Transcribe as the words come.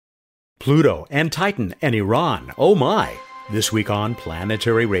Pluto and Titan and Iran. Oh my! This week on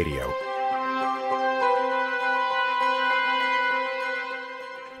Planetary Radio.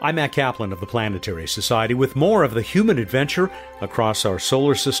 I'm Matt Kaplan of the Planetary Society with more of the human adventure across our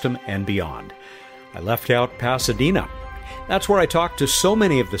solar system and beyond. I left out Pasadena. That's where I talked to so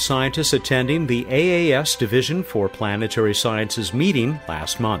many of the scientists attending the AAS Division for Planetary Sciences meeting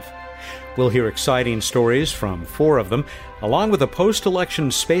last month. We'll hear exciting stories from 4 of them, along with a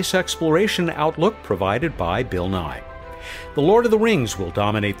post-election space exploration outlook provided by Bill Nye. The Lord of the Rings will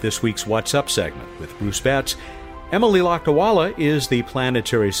dominate this week's What's Up segment with Bruce Betts. Emily Lakdawalla is the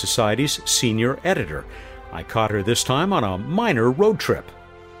Planetary Society's senior editor. I caught her this time on a minor road trip.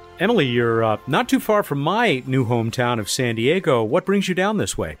 Emily, you're not too far from my new hometown of San Diego. What brings you down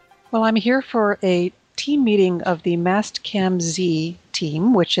this way? Well, I'm here for a team meeting of the Mastcam-Z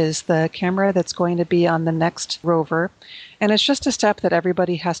team, which is the camera that's going to be on the next rover. And it's just a step that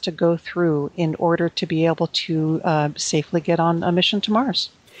everybody has to go through in order to be able to safely get on a mission to Mars.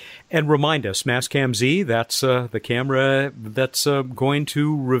 And remind us, Mastcam-Z, that's the camera that's going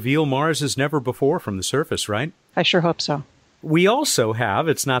to reveal Mars as never before from the surface, right? I sure hope so. We also have,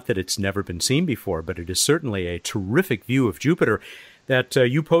 it's not that it's never been seen before, but it is certainly a terrific view of Jupiter that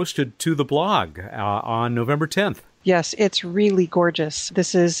you posted to the blog on November 10th. Yes, it's really gorgeous.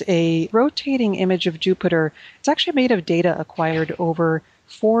 This is a rotating image of Jupiter. It's actually made of data acquired over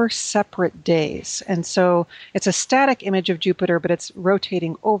 4 separate days. And so it's a static image of Jupiter, but it's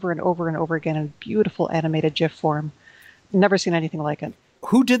rotating over and over and over again in beautiful animated GIF form. Never seen anything like it.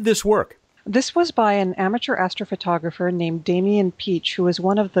 Who did this work? This was by an amateur astrophotographer named Damian Peach, who is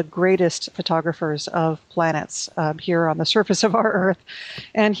one of the greatest photographers of planets here on the surface of our Earth.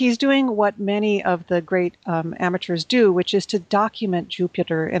 And he's doing what many of the great amateurs do, which is to document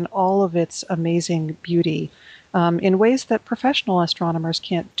Jupiter in all of its amazing beauty in ways that professional astronomers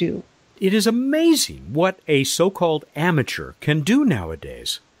can't do. It is amazing what a so-called amateur can do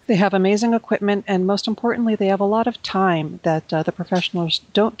nowadays. They have amazing equipment, and most importantly, they have a lot of time that the professionals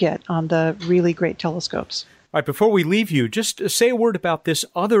don't get on the really great telescopes. All right, before we leave you, just say a word about this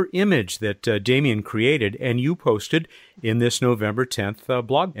other image that Damian created and you posted in this November 10th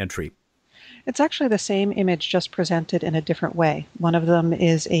blog entry. It's actually the same image, just presented in a different way. One of them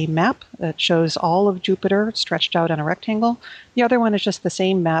is a map that shows all of Jupiter stretched out in a rectangle. The other one is just the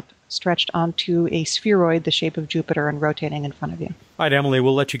same map stretched onto a spheroid the shape of Jupiter and rotating in front of you. All right, Emily,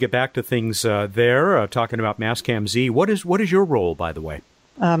 we'll let you get back to things there, talking about Mastcam-Z. What is your role, by the way?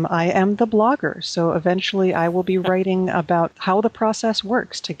 I am the blogger, so eventually I will be writing about how the process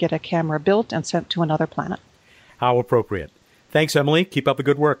works to get a camera built and sent to another planet. How appropriate. Thanks, Emily. Keep up the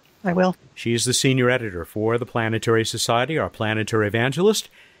good work. I will. She's the senior editor for the Planetary Society, our planetary evangelist,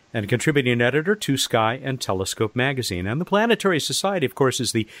 and contributing editor to Sky and Telescope magazine. And the Planetary Society, of course,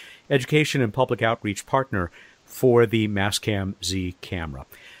 is the education and public outreach partner for the Mastcam-Z camera.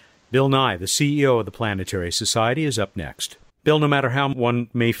 Bill Nye, the CEO of the Planetary Society, is up next. Bill, no matter how one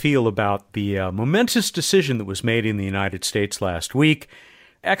may feel about the momentous decision that was made in the United States last week,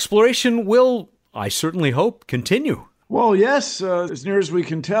 exploration will, I certainly hope, continue. Well, yes, as near as we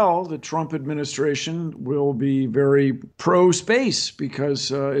can tell, the Trump administration will be very pro-space because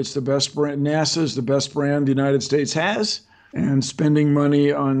it's the best brand. NASA is the best brand the United States has. And spending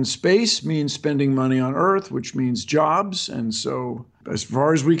money on space means spending money on Earth, which means jobs. And so, as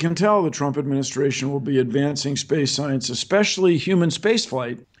far as we can tell, the Trump administration will be advancing space science, especially human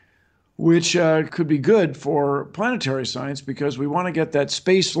spaceflight, which could be good for planetary science because we want to get that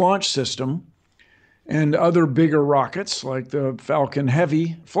space launch system and other bigger rockets like the Falcon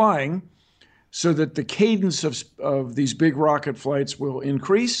Heavy flying so that the cadence of these big rocket flights will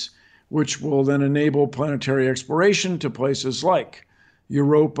increase, which will then enable planetary exploration to places like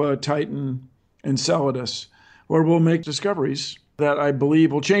Europa, Titan, Enceladus, where we'll make discoveries that I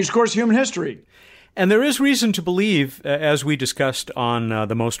believe will change the course of human history. And there is reason to believe, as we discussed on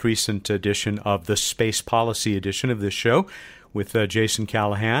the most recent edition of the Space Policy edition of this show, with Jason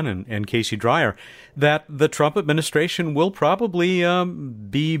Callahan and Casey Dreyer, that the Trump administration will probably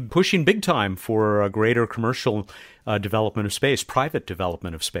be pushing big time for a greater commercial development of space, private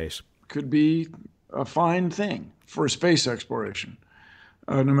development of space. Could be a fine thing for space exploration,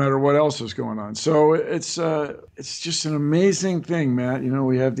 no matter what else is going on. So it's just an amazing thing, Matt. You know,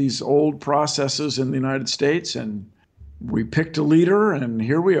 we have these old processes in the United States, and we picked a leader, and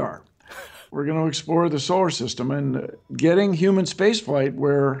here we are. We're going to explore the solar system and getting human spaceflight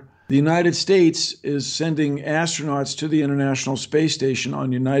where the United States is sending astronauts to the International Space Station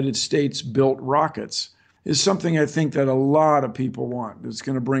on United States-built rockets is something I think that a lot of people want. It's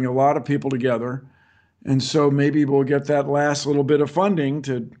going to bring a lot of people together. And so maybe we'll get that last little bit of funding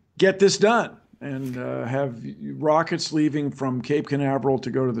to get this done and have rockets leaving from Cape Canaveral to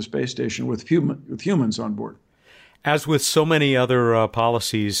go to the space station with humans on board. As with so many other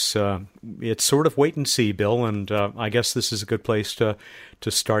policies, it's sort of wait and see, Bill, and I guess this is a good place to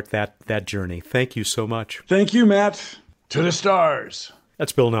start that journey. Thank you so much. Thank you, Matt. To the stars.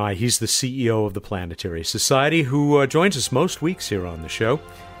 That's Bill Nye. He's the CEO of the Planetary Society, who joins us most weeks here on the show.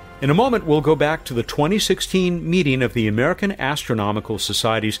 In a moment, we'll go back to the 2016 meeting of the American Astronomical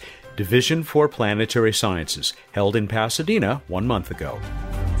Society's Division for Planetary Sciences, held in Pasadena 1 month ago.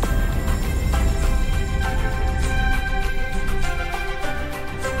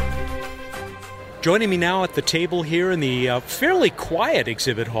 Joining me now at the table here in the fairly quiet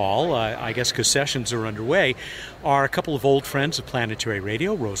exhibit hall, I guess because sessions are underway, are a couple of old friends of Planetary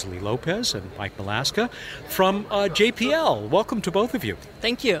Radio, Rosalie Lopez and Mike Malaska, from JPL. Welcome to both of you.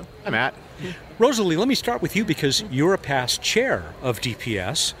 Thank you. Hi, Matt. Rosalie, let me start with you because you're a past chair of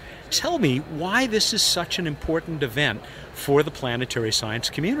DPS. Tell me why this is such an important event for the planetary science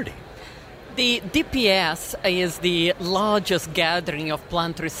community. The DPS is the largest gathering of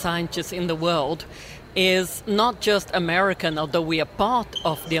planetary scientists in the world. Is not just American, although we are part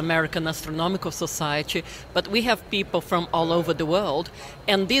of the American Astronomical Society, but we have people from all over the world.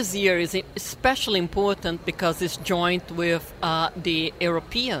 And this year is especially important because it's joined with the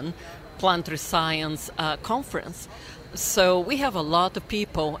European Planetary Science Conference. So we have a lot of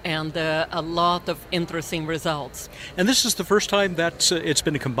people and a lot of interesting results. And this is the first time that it's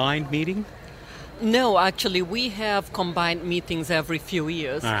been a combined meeting? No, actually, we have combined meetings every few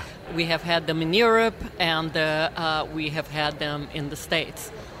years. We have had them in Europe, and we have had them in the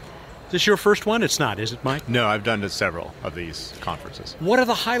States. Is this your first one? It's not, is it, Mike? No, I've done several of these conferences. What are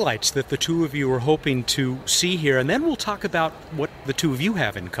the highlights that the two of you are hoping to see here? And then we'll talk about what the two of you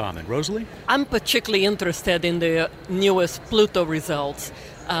have in common. Rosalie? I'm particularly interested in the newest Pluto results.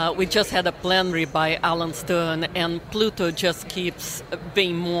 We just had a plenary by Alan Stern, and Pluto just keeps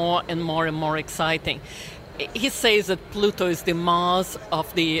being more and more and more exciting. He says that Pluto is the Mars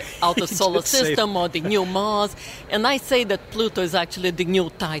of the outer solar system, or the new Mars, and I say that Pluto is actually the new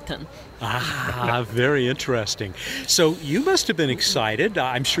Titan. Very interesting. So you must have been excited.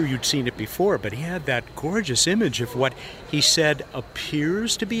 I'm sure you'd seen it before, but he had that gorgeous image of what he said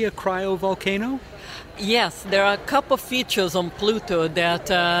appears to be a cryovolcano. Yes, there are a couple of features on Pluto that,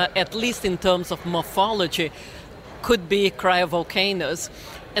 at least in terms of morphology, could be cryovolcanoes.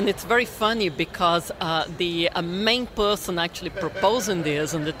 And it's very funny because the main person actually proposing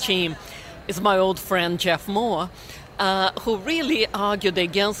this on the team is my old friend Jeff Moore, who really argued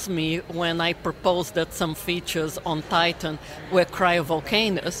against me when I proposed that some features on Titan were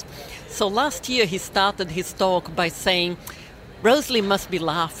cryovolcanoes. So last year he started his talk by saying, Rosalie must be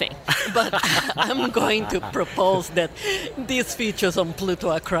laughing, but I'm going to propose that these features on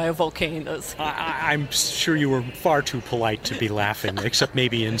Pluto are cryovolcanoes. I'm sure you were far too polite to be laughing, except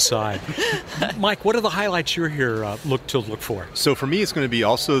maybe inside. Mike, what are the highlights you're here look for? So for me, it's going to be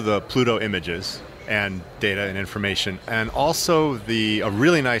also the Pluto images and data and information, and also a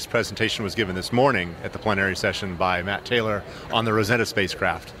really nice presentation was given this morning at the plenary session by Matt Taylor on the Rosetta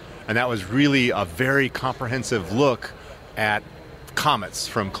spacecraft, and that was really a very comprehensive look at comets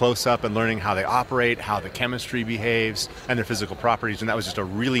from close up and learning how they operate, how the chemistry behaves, and their physical properties. And that was just a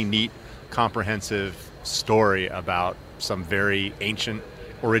really neat, comprehensive story about some very ancient,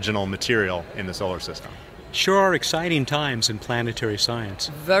 original material in the solar system. Sure are exciting times in planetary science.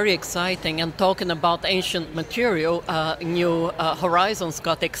 Very exciting. And talking about ancient material, New Horizons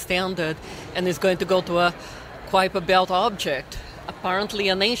got extended and is going to go to a Kuiper Belt object, apparently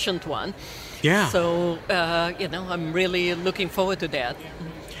an ancient one. Yeah. So, I'm really looking forward to that.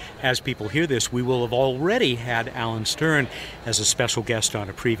 As people hear this, we will have already had Alan Stern as a special guest on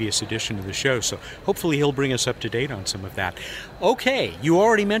a previous edition of the show, so hopefully he'll bring us up to date on some of that. Okay, you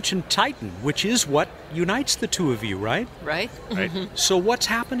already mentioned Titan, which is what unites the two of you, right? Right. Mm-hmm. So what's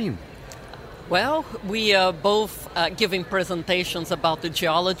happening? Well, we are both giving presentations about the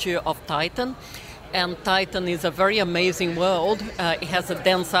geology of Titan. And Titan is a very amazing world. It has a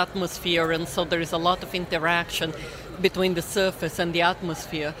dense atmosphere, and so there is a lot of interaction between the surface and the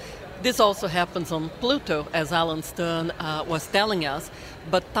atmosphere. This also happens on Pluto, as Alan Stern was telling us.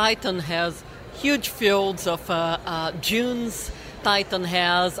 But Titan has huge fields of dunes. Titan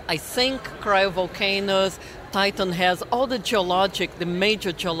has, I think, cryovolcanoes. Titan has all the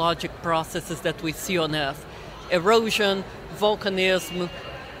major geologic processes that we see on Earth. Erosion, volcanism,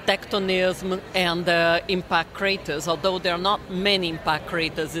 tectonism, and impact craters. Although there are not many impact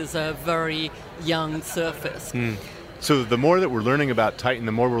craters, is a very young surface. So the more that we're learning about Titan,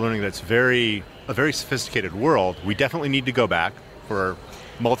 the more we're learning that it's a very sophisticated world. We definitely need to go back for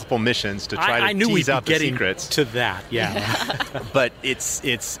multiple missions to try to tease out the secrets. To that, yeah. But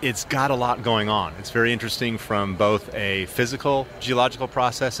it's got a lot going on. It's very interesting from both a physical geological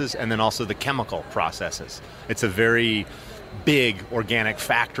processes and then also the chemical processes. It's a very big organic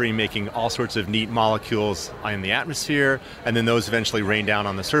factory making all sorts of neat molecules in the atmosphere, and then those eventually rain down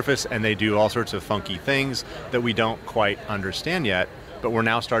on the surface, and they do all sorts of funky things that we don't quite understand yet, but we're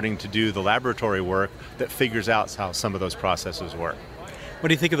now starting to do the laboratory work that figures out how some of those processes work. What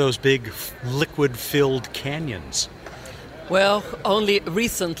do you think of those big liquid-filled canyons? Well, only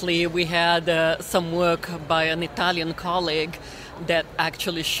recently we had some work by an Italian colleague that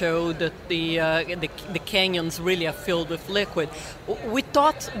actually showed that the canyons really are filled with liquid. We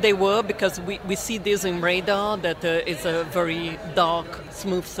thought they were because we see this in radar that it's a very dark,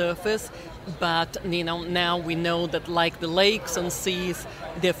 smooth surface. But now we know that like the lakes and seas,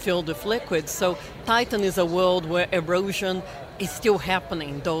 they're filled with liquid. So Titan is a world where erosion is still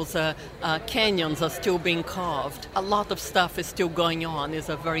happening. Those canyons are still being carved. A lot of stuff is still going on. It's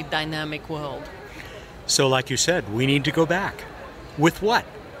a very dynamic world. So like you said, we need to go back. With what?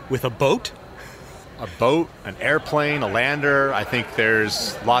 With a boat? A boat, an airplane, a lander. I think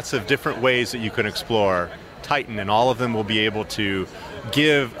there's lots of different ways that you can explore Titan, and all of them will be able to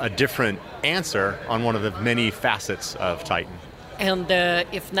give a different answer on one of the many facets of Titan. And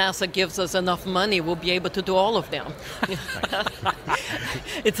if NASA gives us enough money, we'll be able to do all of them.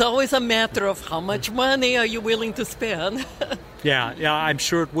 It's always a matter of how much money are you willing to spend. Yeah, I'm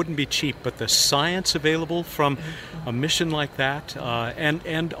sure it wouldn't be cheap, but the science available from a mission like that,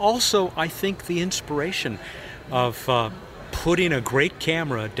 and also I think the inspiration of putting a great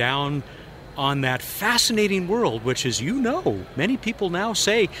camera down on that fascinating world, which, as you know, many people now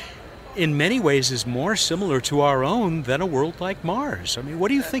say in many ways is more similar to our own than a world like Mars. I mean, what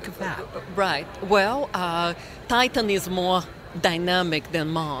do you think of that? Right. Well, Titan is more dynamic than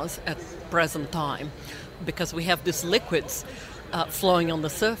Mars at present time because we have these liquids flowing on the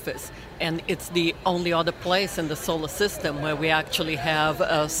surface. And it's the only other place in the solar system where we actually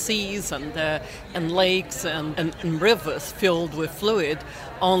have seas and lakes and rivers filled with fluid.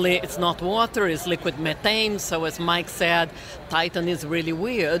 Only it's not water, it's liquid methane. So as Mike said, Titan is really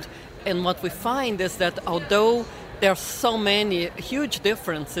weird. And what we find is that although there are so many huge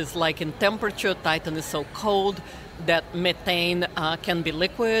differences, like in temperature, Titan is so cold that methane can be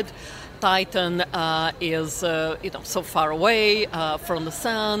liquid. Titan is so far away from the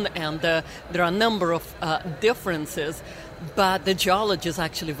sun, and there are a number of differences, but the geology is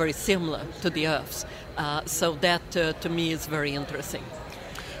actually very similar to the Earth's. So that, to me, is very interesting.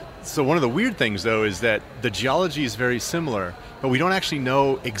 So one of the weird things, though, is that the geology is very similar, but we don't actually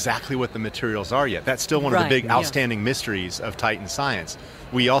know exactly what the materials are yet. That's still one of the big outstanding mysteries of Titan science.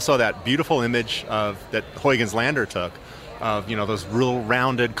 We all saw that beautiful image that Huygens lander took of those real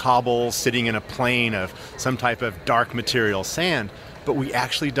rounded cobbles sitting in a plain of some type of dark material, sand, but we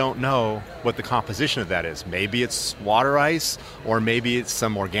actually don't know what the composition of that is. Maybe it's water ice, or maybe it's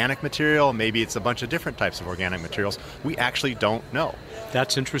some organic material, maybe it's a bunch of different types of organic materials. We actually don't know.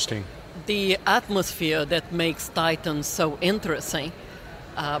 That's interesting. The atmosphere that makes Titan so interesting,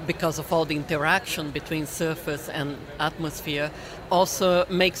 because of all the interaction between surface and atmosphere, also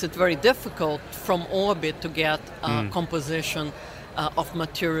makes it very difficult from orbit to get composition of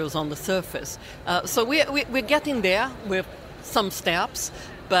materials on the surface. So we're getting there with some steps,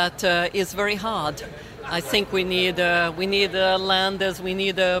 but it's very hard. I think we need landers. We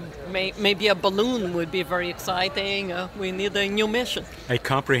need maybe a balloon would be very exciting. We need a new mission. A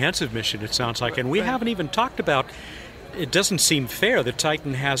comprehensive mission, it sounds like. And we haven't even talked about, it doesn't seem fair that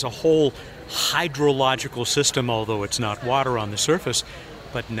Titan has a whole hydrological system, although it's not water on the surface.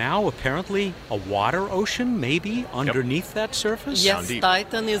 But now, apparently, a water ocean maybe underneath that surface? Yes,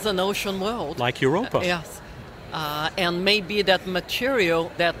 Titan is an ocean world. Like Europa. Yes. And maybe that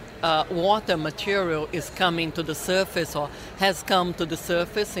material, that water material, is coming to the surface or has come to the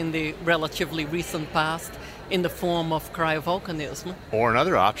surface in the relatively recent past in the form of cryovolcanism. Or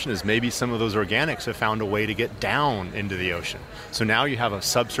another option is maybe some of those organics have found a way to get down into the ocean. So now you have a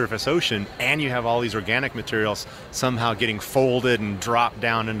subsurface ocean and you have all these organic materials somehow getting folded and dropped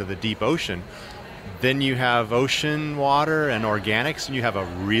down into the deep ocean. Then you have ocean water and organics, and you have a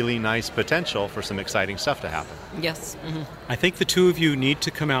really nice potential for some exciting stuff to happen. Yes. Mm-hmm. I think the two of you need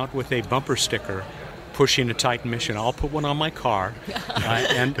to come out with a bumper sticker pushing a Titan mission. I'll put one on my car,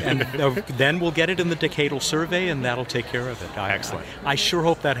 and then we'll get it in the decadal survey, and that'll take care of it. Excellent. I sure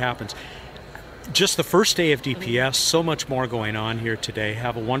hope that happens. Just the first day of DPS, so much more going on here today.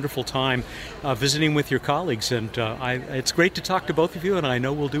 Have a wonderful time visiting with your colleagues, and it's great to talk to both of you, and I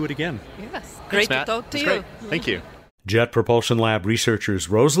know we'll do it again. Yes, great to talk to you. Great. Thank you. Jet Propulsion Lab researchers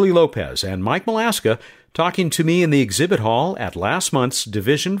Rosalie Lopez and Mike Malaska talking to me in the exhibit hall at last month's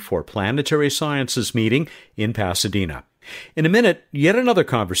Division for Planetary Sciences meeting in Pasadena. In a minute, yet another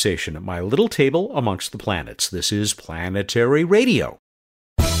conversation at my little table amongst the planets. This is Planetary Radio.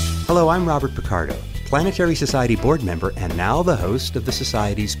 Hello, I'm Robert Picardo, Planetary Society board member and now the host of the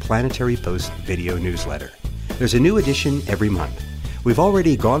Society's Planetary Post video newsletter. There's a new edition every month. We've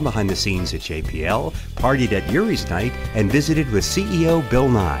already gone behind the scenes at JPL, partied at Yuri's Night, and visited with CEO Bill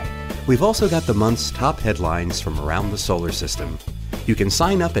Nye. We've also got the month's top headlines from around the solar system. You can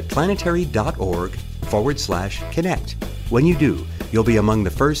sign up at planetary.org/connect. When you do, you'll be among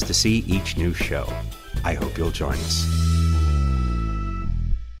the first to see each new show. I hope you'll join us.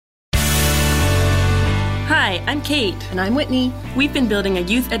 Hi, I'm Kate. And I'm Whitney. We've been building a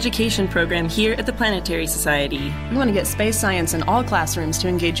youth education program here at the Planetary Society. We want to get space science in all classrooms to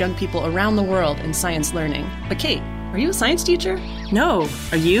engage young people around the world in science learning. But Kate, are you a science teacher? No.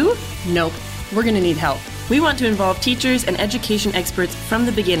 Are you? Nope. We're going to need help. We want to involve teachers and education experts from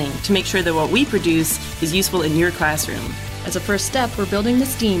the beginning to make sure that what we produce is useful in your classroom. As a first step, we're building the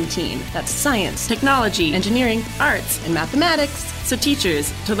STEAM team. That's science, technology, engineering, arts, and mathematics. So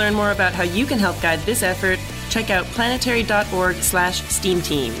teachers, to learn more about how you can help guide this effort, check out planetary.org/STEAM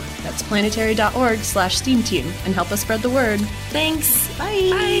team. That's planetary.org/STEAM team, and help us spread the word. Thanks.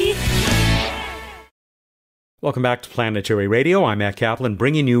 Bye. Bye. Welcome back to Planetary Radio. I'm Matt Kaplan,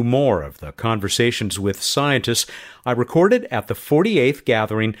 bringing you more of the conversations with scientists I recorded at the 48th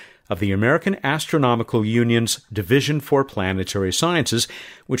gathering of the American Astronomical Union's Division for Planetary Sciences,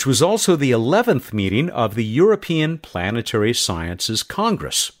 which was also the 11th meeting of the European Planetary Sciences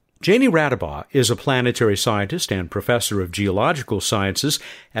Congress. Janie Radabaugh is a planetary scientist and professor of geological sciences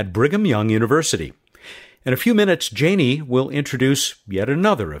at Brigham Young University. In a few minutes, Janie will introduce yet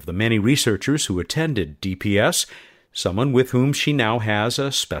another of the many researchers who attended DPS, someone with whom she now has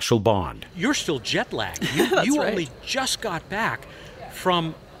a special bond. You're still jet lagged. You right. Only just got back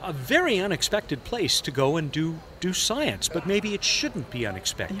from a very unexpected place to go and do science, but maybe it shouldn't be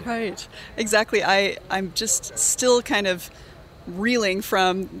unexpected. Right. Exactly. I'm just still kind of reeling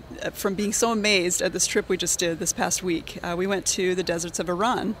from being so amazed at this trip we just did this past week. We went to the deserts of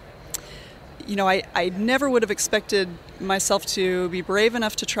Iran. You know, I never would have expected myself to be brave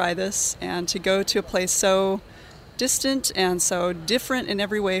enough to try this and to go to a place so distant and so different in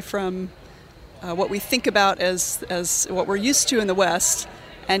every way from what we think about as what we're used to in the West.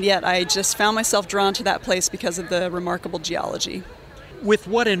 And yet I just found myself drawn to that place because of the remarkable geology. With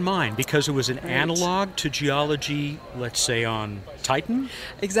what in mind? Because it was an analog to geology, let's say, on Titan?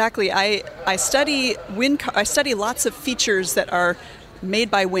 Exactly. I study I study lots of features that are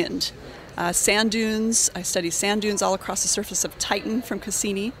made by wind. Sand dunes. I study sand dunes all across the surface of Titan from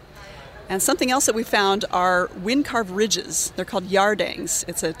Cassini. And something else that we found are wind-carved ridges. They're called yardangs.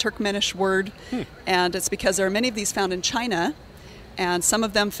 It's a Turkmenish word, and it's because there are many of these found in China, and some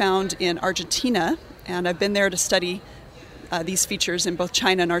of them found in Argentina. And I've been there to study these features in both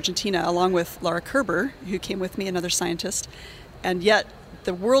China and Argentina, along with Laura Kerber, who came with me, another scientist. And yet,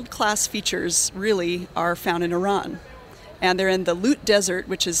 the world-class features really are found in Iran. And they're in the Lut Desert,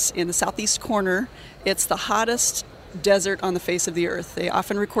 which is in the southeast corner. It's the hottest desert on the face of the earth. They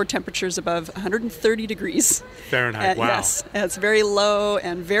often record temperatures above 130 degrees. Fahrenheit, wow. Yes, and it's very low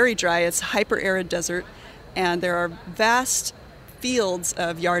and very dry. It's a hyper-arid desert. And there are vast fields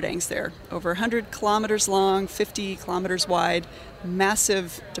of yardangs there, over 100 kilometers long, 50 kilometers wide,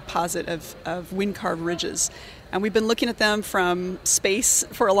 massive deposit of wind-carved ridges. And we've been looking at them from space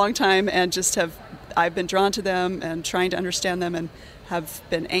for a long time and I've been drawn to them and trying to understand them and have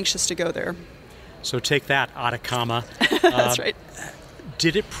been anxious to go there. So take that, Atacama. That's right.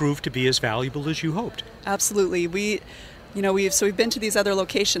 Did it prove to be as valuable as you hoped? Absolutely. We've been to these other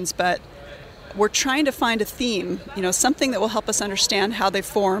locations, but we're trying to find a theme, something that will help us understand how they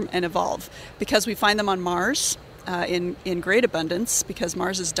form and evolve, because we find them on Mars in great abundance, because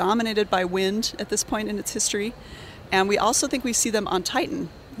Mars is dominated by wind at this point in its history. And we also think we see them on Titan,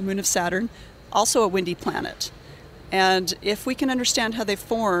 the moon of Saturn, also a windy planet. And if we can understand how they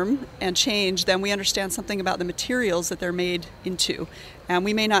form and change, then we understand something about the materials that they're made into. And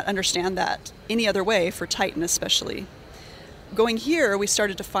we may not understand that any other way for Titan especially. Going here, we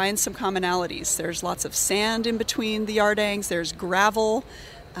started to find some commonalities. There's lots of sand in between the yardangs. There's gravel.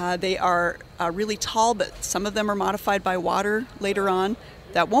 They are really tall, but some of them are modified by water later on.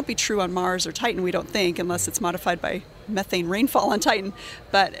 That won't be true on Mars or Titan, we don't think, unless it's modified by methane rainfall on Titan.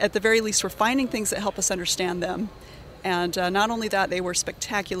 But at the very least, we're finding things that help us understand them. And not only that, they were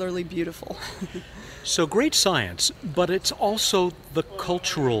spectacularly beautiful. So great science, but it's also the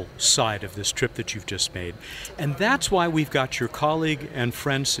cultural side of this trip that you've just made. And that's why we've got your colleague and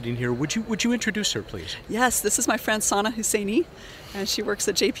friend sitting here. Would you introduce her, please? Yes, this is my friend Sana Husseini, and she works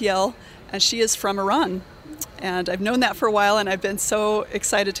at JPL, and she is from Iran. And I've known that for a while, and I've been so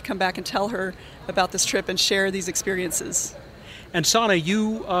excited to come back and tell her about this trip and share these experiences. And Sana,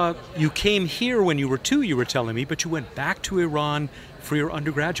 you came here when you were 2, you were telling me, but you went back to Iran for your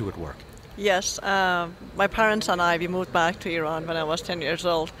undergraduate work. Yes, my parents and we moved back to Iran when I was 10 years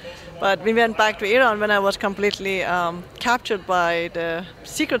old. But we went back to Iran when I was completely captured by the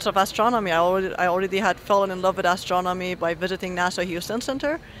secrets of astronomy. I already had fallen in love with astronomy by visiting NASA Houston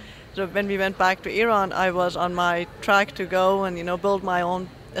Center. So when we went back to Iran, I was on my track to go and build my own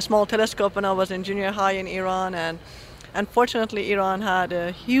small telescope when I was in junior high in Iran. And unfortunately, Iran had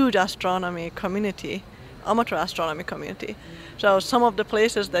a huge astronomy community, amateur astronomy community. So some of the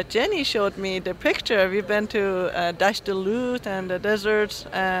places that Jenny showed me the picture, we've been to Dasht al-Lut and the deserts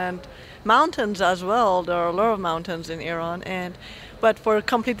and mountains as well. There are a lot of mountains in Iran, but for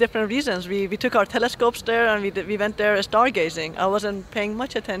complete different reasons. We took our telescopes there and we went there stargazing. I wasn't paying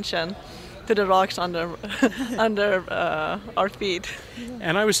much attention to the rocks under our feet.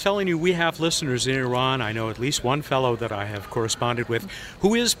 And I was telling you, we have listeners in Iran. I know at least one fellow that I have corresponded with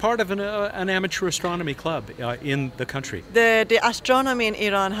who is part of an amateur astronomy club in the country. The astronomy in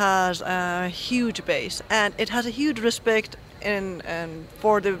Iran has a huge base, and it has a huge respect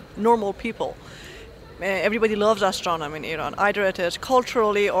for the normal people. Everybody loves astronomy in Iran. Either it is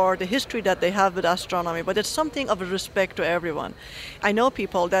culturally or the history that they have with astronomy, but it's something of a respect to everyone. I know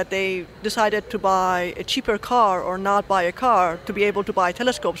people that they decided to buy a cheaper car or not buy a car to be able to buy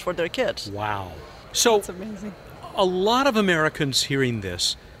telescopes for their kids. Wow. So that's amazing. A lot of Americans hearing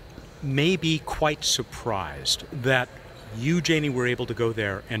this may be quite surprised that you, Janie, were able to go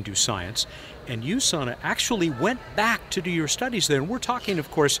there and do science, and you, Sana, actually went back to do your studies there. And we're talking,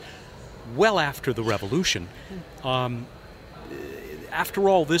 of course, well after the revolution. After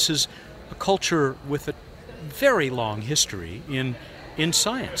all, this is a culture with a very long history in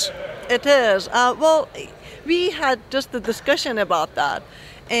science. It is. Well, we had just a discussion about that.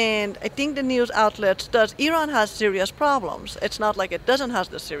 And I think the news outlets Iran has serious problems. It's not like it doesn't have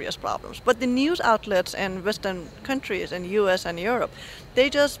the serious problems. But the news outlets in Western countries, in US and Europe, they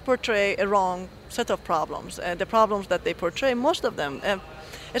just portray a wrong set of problems. And the problems that they portray, most of them,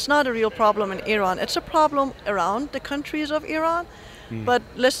 it's not a real problem in Iran. It's a problem around the countries of Iran. But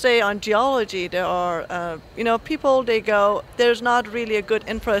let's say on geology, there are, people, they go, there's not really a good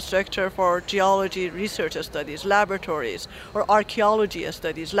infrastructure for geology research studies, laboratories, or archaeology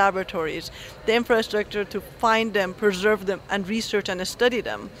studies, laboratories. The infrastructure to find them, preserve them, and research and study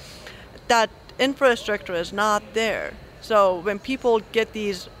them, that infrastructure is not there. So when people get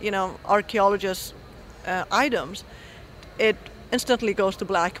these, archaeologist items, it instantly goes to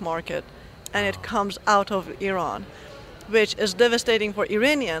black market, and it comes out of Iran, which is devastating for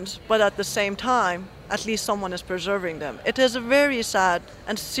Iranians, but at the same time, at least someone is preserving them. It is a very sad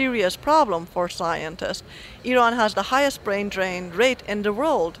and serious problem for scientists. Iran has the highest brain drain rate in the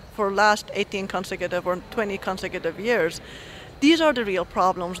world for last 18 consecutive or 20 consecutive years. These are the real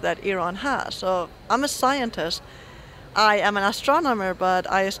problems that Iran has. So I'm a scientist. I am an astronomer, but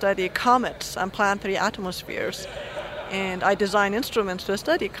I study comets and planetary atmospheres, and I design instruments to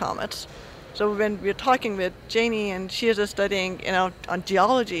study comets. So when we're talking with Janie, and she is studying, on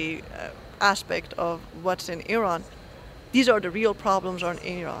geology aspect of what's in Iran, these are the real problems in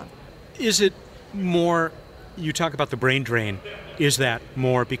Iran. Is it more, you talk about the brain drain, is that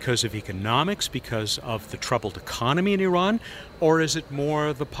more because of economics, because of the troubled economy in Iran, or is it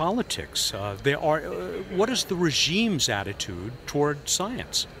more the politics? What is the regime's attitude toward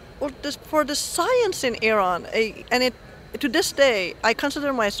science? Well, for the science in Iran, to this day, I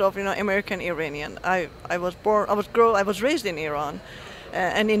consider myself, American Iranian. I was raised in Iran,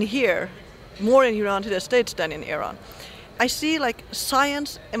 and in here, more in Iran to the States than in Iran. I see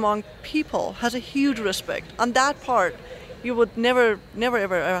science among people has a huge respect. On that part, you would never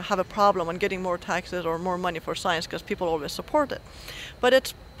ever have a problem on getting more taxes or more money for science because people always support it. But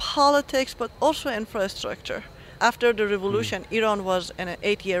it's politics, but also infrastructure. After the revolution, Iran was in an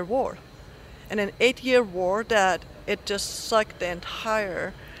 8-year war. And an 8-year war that it just sucked the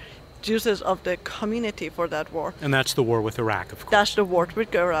entire juices of the community for that war. And that's the war with Iraq, of course. That's the war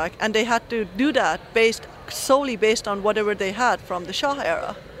with Iraq. And they had to do that solely based on whatever they had from the Shah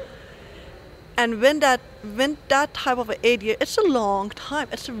era. And when that type of 8 year, it's a long time.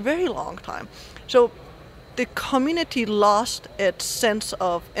 It's a very long time. So the community lost its sense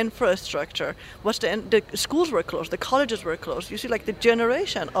of infrastructure. The schools were closed, the colleges were closed. You see, like the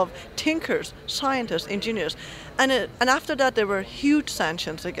generation of thinkers, scientists, engineers, and after that there were huge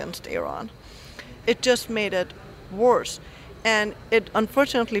sanctions against Iran. It just made it worse, and it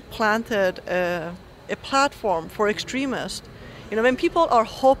unfortunately planted a platform for extremists. When people are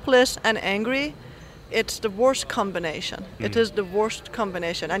hopeless and angry, it's the worst combination. It is the worst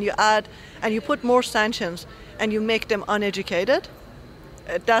combination. And you put more sanctions and you make them uneducated.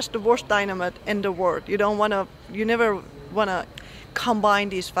 That's the worst dynamite in the world. You never want to combine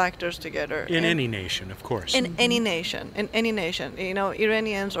these factors together. In any nation, of course. In any nation.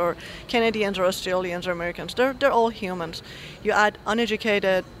 Iranians or Canadians or Australians or Americans, they're all humans. You add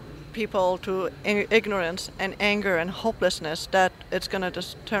uneducated people to ignorance and anger and hopelessness, that it's going to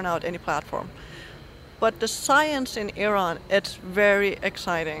just turn out any platform. But the science in Iran, it's very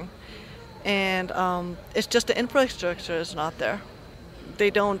exciting. And it's just the infrastructure is not there. They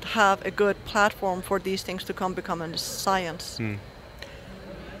don't have a good platform for these things to become a science.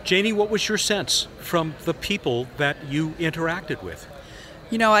 Janie, what was your sense from the people that you interacted with?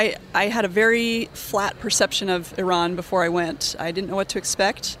 I had a very flat perception of Iran before I went. I didn't know what to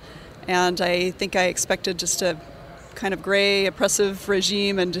expect. And I think I expected just a kind of gray, oppressive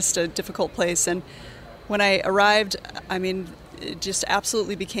regime and just a difficult place. And when I arrived, it just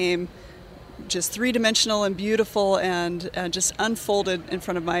absolutely became just three-dimensional and beautiful and just unfolded in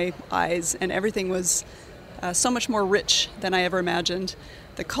front of my eyes. And everything was so much more rich than I ever imagined.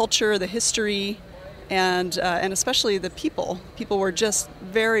 The culture, the history, and especially the people. People were just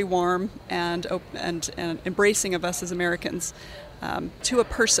very warm and embracing of us as Americans, to a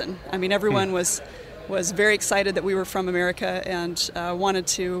person. Everyone was very excited that we were from America and wanted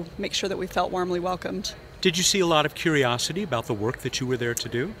to make sure that we felt warmly welcomed. Did you see a lot of curiosity about the work that you were there to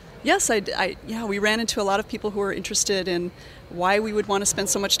do? Yes, we ran into a lot of people who were interested in why we would want to spend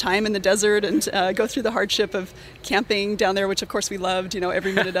so much time in the desert and go through the hardship of camping down there, which of course we loved,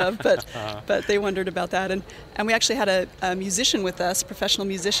 every minute of, but they wondered about that. And we actually had a musician with us, a professional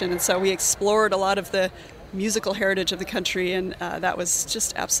musician, and so we explored a lot of the musical heritage of the country, and that was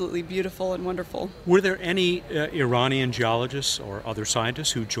just absolutely beautiful and wonderful. Were there any Iranian geologists or other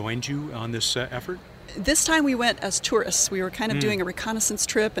scientists who joined you on this effort? This time we went as tourists. We were kind of doing a reconnaissance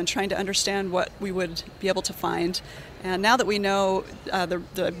trip and trying to understand what we would be able to find. And now that we know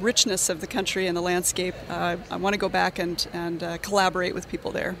the richness of the country and the landscape, I want to go back and collaborate with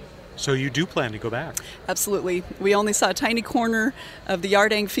people there. So you do plan to go back? Absolutely. We only saw a tiny corner of the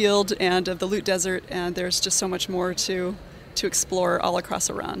Yardang field and of the Lut Desert, and there's just so much more to explore all across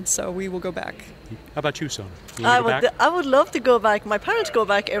Iran. So we will go back. How about you, Sona? I would love to go back. My parents go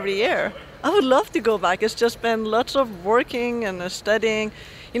back every year. I would love to go back. It's just been lots of working and studying.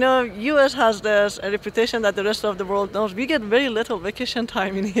 U.S. has this reputation that the rest of the world knows. We get very little vacation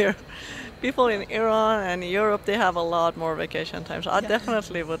time in here. People in Iran and Europe, they have a lot more vacation time. So I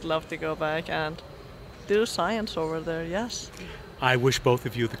definitely would love to go back and do science over there, yes. I wish both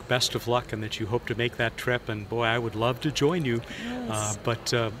of you the best of luck and that you hope to make that trip. And boy, I would love to join you. Yes.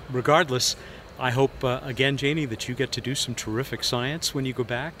 But regardless, I hope, again, Janie, that you get to do some terrific science when you go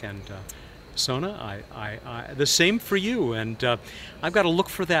back. And Sona, I the same for you. And I've got to look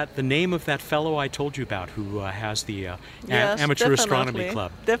for the name of that fellow I told you about who has the Amateur Astronomy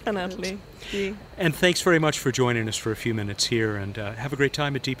Club. Definitely. And thanks very much for joining us for a few minutes here, and have a great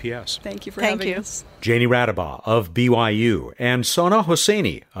time at DPS. Thank you for having us. Janie Radabah of BYU and Sona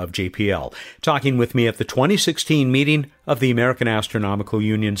Hosseini of JPL talking with me at the 2016 meeting of the American Astronomical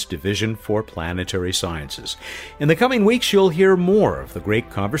Union's Division for Planetary Sciences. In the coming weeks, you'll hear more of the great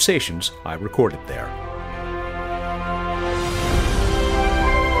conversations I recorded there.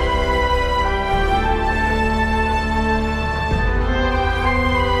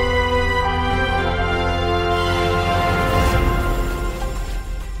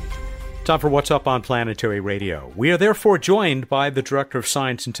 Time for What's Up on Planetary Radio. We are therefore joined by the Director of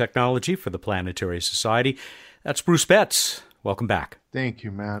Science and Technology for the Planetary Society. That's Bruce Betts. Welcome back. Thank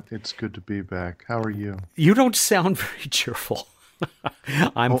you, Matt. It's good to be back. How are you? You don't sound very cheerful.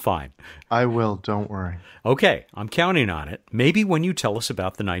 I'm fine. I will, don't worry. Okay, I'm counting on it. Maybe when you tell us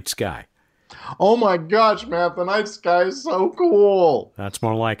about the night sky. Oh my gosh, Matt, the night sky is so cool. That's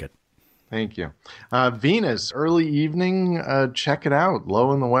more like it. Thank you. Venus, early evening, check it out.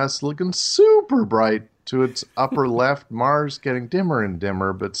 Low in the west, looking super bright to its upper left. Mars getting dimmer and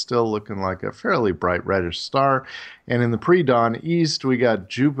dimmer, but still looking like a fairly bright reddish star. And in the pre-dawn east, we got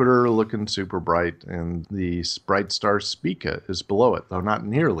Jupiter looking super bright, and the bright star Spica is below it, though not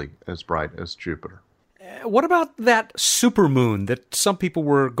nearly as bright as Jupiter. What about that supermoon that some people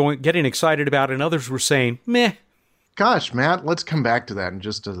were getting excited about and others were saying, meh? Gosh, Matt, let's come back to that in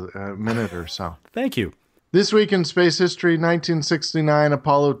just a minute or so. Thank you. This week in space history, 1969,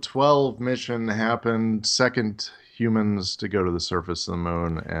 Apollo 12 mission happened. Second humans to go to the surface of the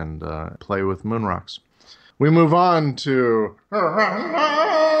moon and play with moon rocks. We move on to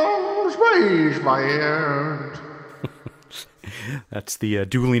Space Band. That's the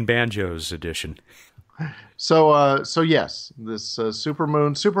Dueling Banjos edition. So yes, this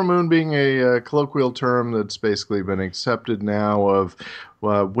supermoon being a colloquial term that's basically been accepted now of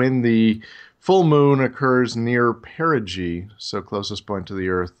when the full moon occurs near perigee, so closest point to the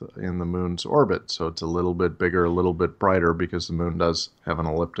Earth in the moon's orbit. So it's a little bit bigger, a little bit brighter because the moon does have an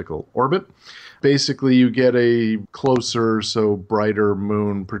elliptical orbit. Basically, you get a closer, so brighter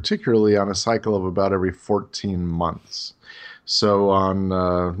moon, particularly on a cycle of about every 14 months. So on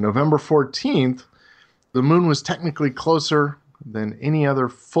November 14th, the moon was technically closer than any other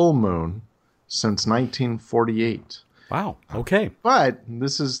full moon since 1948. Wow. Okay. But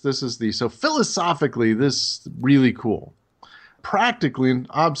so philosophically, this is really cool. Practically and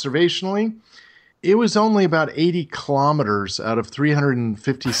observationally, it was only about 80 kilometers out of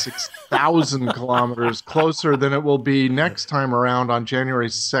 356,000 kilometers closer than it will be next time around on January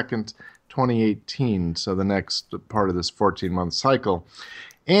 2nd, 2018. So the next part of this 14-month cycle.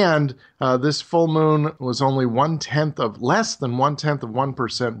 And this full moon was only less than 1/10 of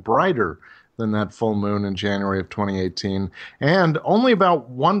 1% brighter than that full moon in January of 2018, and only about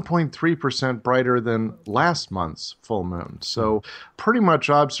 1.3% brighter than last month's full moon. So pretty much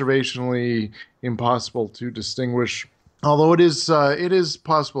observationally impossible to distinguish. Although it is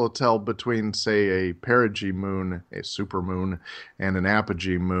possible to tell between, say, a perigee moon, a supermoon, and an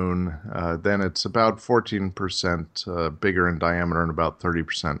apogee moon, then it's about 14% bigger in diameter and about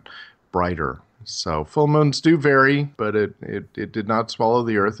 30% brighter. So full moons do vary, but it did not swallow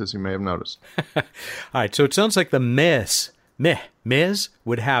the Earth, as you may have noticed. All right, so it sounds like the Mez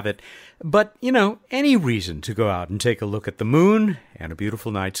would have it. But, any reason to go out and take a look at the moon and a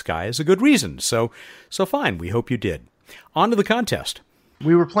beautiful night sky is a good reason. So fine, we hope you did. On to the contest.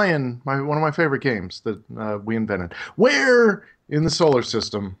 We were playing one of my favorite games that we invented. Where in the solar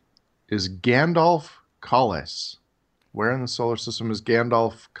system is Gandalf Collis? Where in the solar system is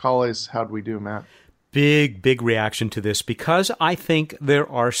Gandalf Collis? How'd we do, Matt? Big reaction to this because I think there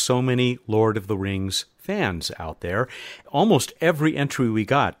are so many Lord of the Rings fans out there. Almost every entry we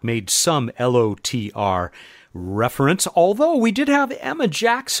got made some LOTR reference, although we did have Emma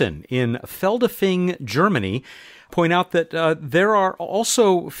Jackson in Feldafing, Germany, point out that there are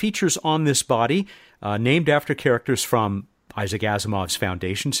also features on this body named after characters from Isaac Asimov's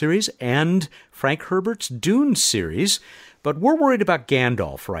Foundation series and Frank Herbert's Dune series. But we're worried about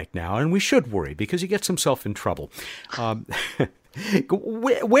Gandalf right now, and we should worry because he gets himself in trouble.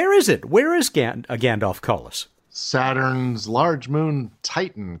 Where is it? Where is Gandalf Collis? Saturn's large moon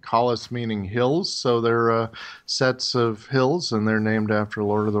Titan, Collis meaning hills, so they're sets of hills, and they're named after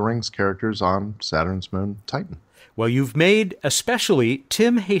Lord of the Rings characters on Saturn's moon Titan. Well, you've made especially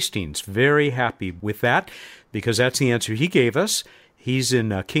Tim Hastings very happy with that, because that's the answer he gave us. He's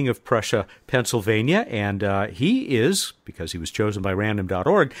in King of Prussia, Pennsylvania, and he is, because he was chosen by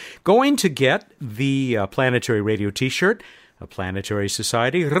random.org, going to get the Planetary Radio t-shirt, a Planetary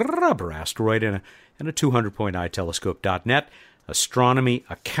Society rubber asteroid, and a 200-point itelescope.net astronomy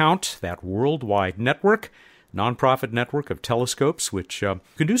account, that worldwide network, nonprofit network of telescopes, which you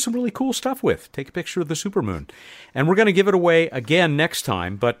can do some really cool stuff with. Take a picture of the supermoon. And we're going to give it away again next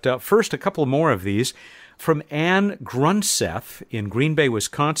time, but first, a couple more of these. From Ann Grunseth in Green Bay,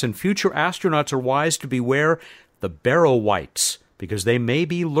 Wisconsin, future astronauts are wise to beware the Barrow Whites, because they may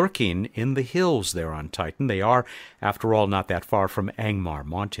be lurking in the hills there on Titan. They are, after all, not that far from Angmar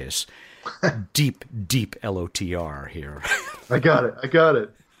Montes. Deep LOTR here. I got it.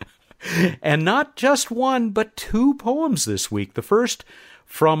 And not just one, but two poems this week. The first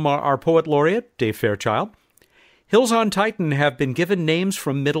from our poet laureate, Dave Fairchild. Hills on Titan have been given names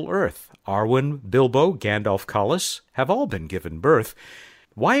from Middle-earth. Arwen, Bilbo, Gandalf Collis have all been given birth.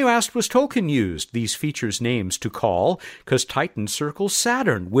 Why, you asked, was Tolkien used these features' names to call? 'Cause Titan circles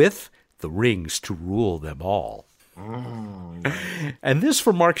Saturn with the rings to rule them all. And this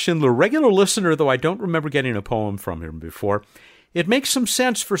from Mark Schindler, regular listener, though I don't remember getting a poem from him before. It makes some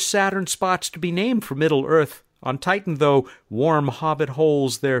sense for Saturn spots to be named for Middle-earth. On Titan, though, warm hobbit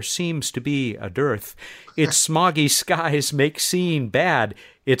holes there seems to be a dearth. Its smoggy skies make seeing bad.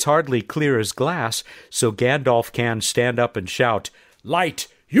 It's hardly clear as glass, so Gandalf can stand up and shout, "Light,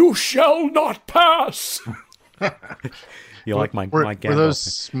 you shall not pass!" You like my were Gandalf? Were those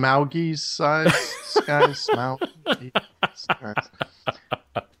Smauggy size skies? Smauggy skies.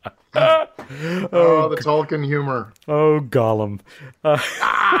 Oh, the Tolkien humor. Oh, Gollum.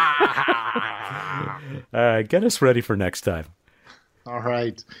 Get us ready for next time. All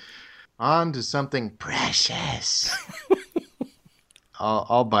right. On to something precious.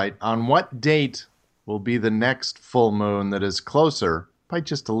 I'll bite. On what date will be the next full moon that is closer, by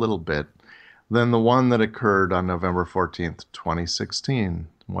just a little bit, than the one that occurred on November 14th, 2016?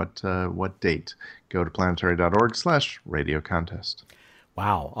 What date? Go to planetary.org/radio contest.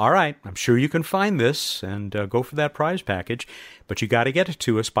 Wow. All right. I'm sure you can find this and go for that prize package, but you got to get it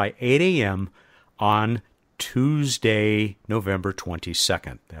to us by 8 a.m. on Tuesday, November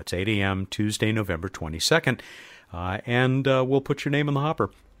 22nd. That's 8 a.m. Tuesday, November 22nd. And we'll put your name in the hopper.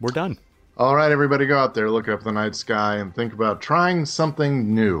 We're done. All right, everybody, go out there, look up the night sky, and think about trying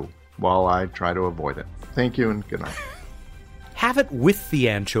something new while I try to avoid it. Thank you, and good night. Have it with the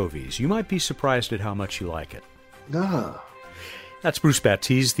anchovies. You might be surprised at how much you like it. Ugh. That's Bruce Betts.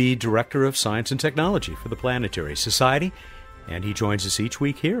 He's the Director of Science and Technology for the Planetary Society, and he joins us each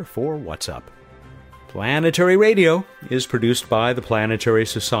week here for What's Up. Planetary Radio is produced by the Planetary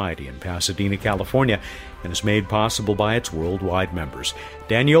Society in Pasadena, California, and is made possible by its worldwide members.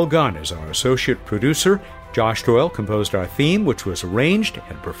 Danielle Gunn is our associate producer. Josh Doyle composed our theme, which was arranged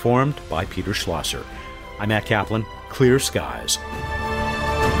and performed by Peter Schlosser. I'm Matt Kaplan. Clear skies.